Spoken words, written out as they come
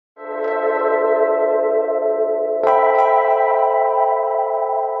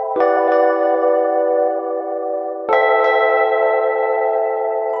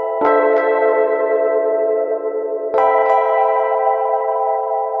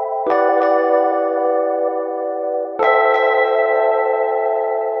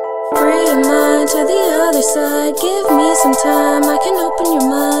mind to the other side. Give me some time, I can open your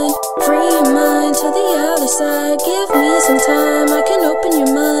mind. Free your mind to the other side. Give me some time, I can open your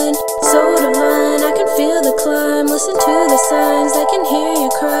mind. So divine, I can feel the climb. Listen to the signs, they can hear you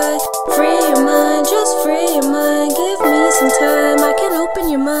cry. Free your mind, just free your mind. Give me some time, I can open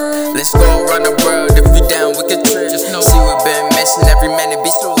your mind. Let's go around the world, if you down we can trip. Just know, see we've been missing, every minute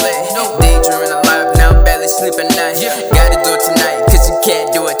be so late. Daydreaming alive, now barely sleep at night. Gotta do it tonight, cause you can't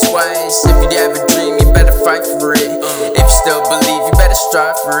do it twice. If you have a dream, you better fight for it. If you still believe, you better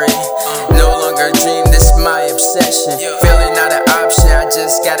strive for it. No longer a dream, this is my obsession. Feeling not an option, I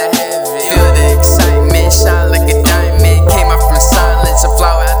just gotta have it. Feel the excitement, shine like a diamond. Came out from silence, a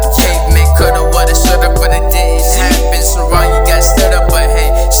flower out the pavement. Coulda, woulda, shoulda, but it didn't happen. So wrong, you got stood up, but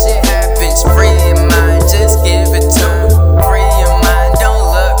hey, shit happens. Free your mind, just give it to me. Free your mind, don't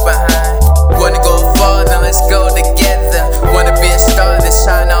look behind. Wanna go far, then let's go together. Wanna be a star that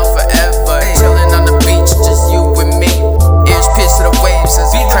shine out forever. Chilling on the beach, just you and me. Ears pierced to the waves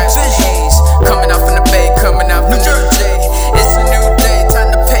as we crash the haze. Coming out from the bay, coming out from New Jay. It's a new day, time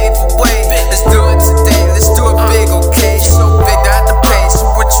to pave the way. Let's do it today, let's do it big, okay? So big that I have to pay, so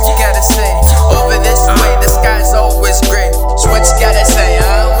what you gotta say? Over this way, the sky's always gray. So what you gotta say,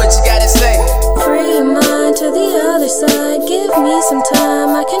 what you gotta say? Free your mind to the other side. Give me some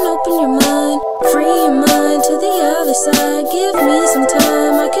time, I can open your mind. Free your mind to the other side. Give me some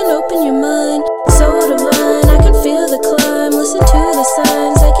time, I can open your mind. So divine, I can feel the climb. Listen to the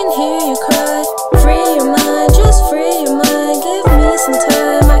signs, I can hear you cry. Free your mind, just free your mind. Give me some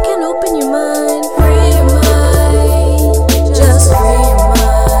time, I can open your mind. Free your mind, just free your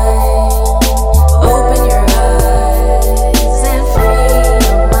mind. Open your eyes and free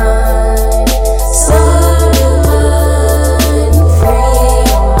your mind. So divine, free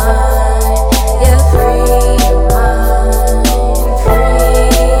your mind. Yeah, free your mind, free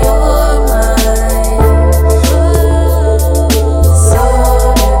your mind. So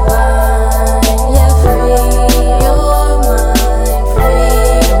divine, yeah, free your mind, free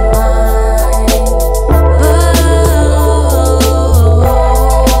your mind.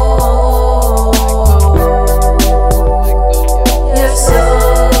 You're so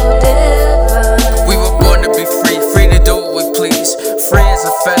divine. We were born to be free, free to do what we please. Free as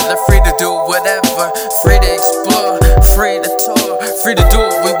a feather, free to do whatever. Free to explore, free to tour, free to do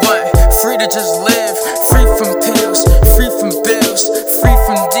what we want. Free to just live, free from pills, free from bills, free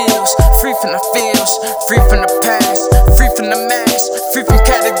from deals, free from the feels, free from the past, free from the mask, free from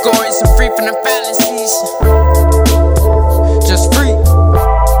categories and free from the fallacies.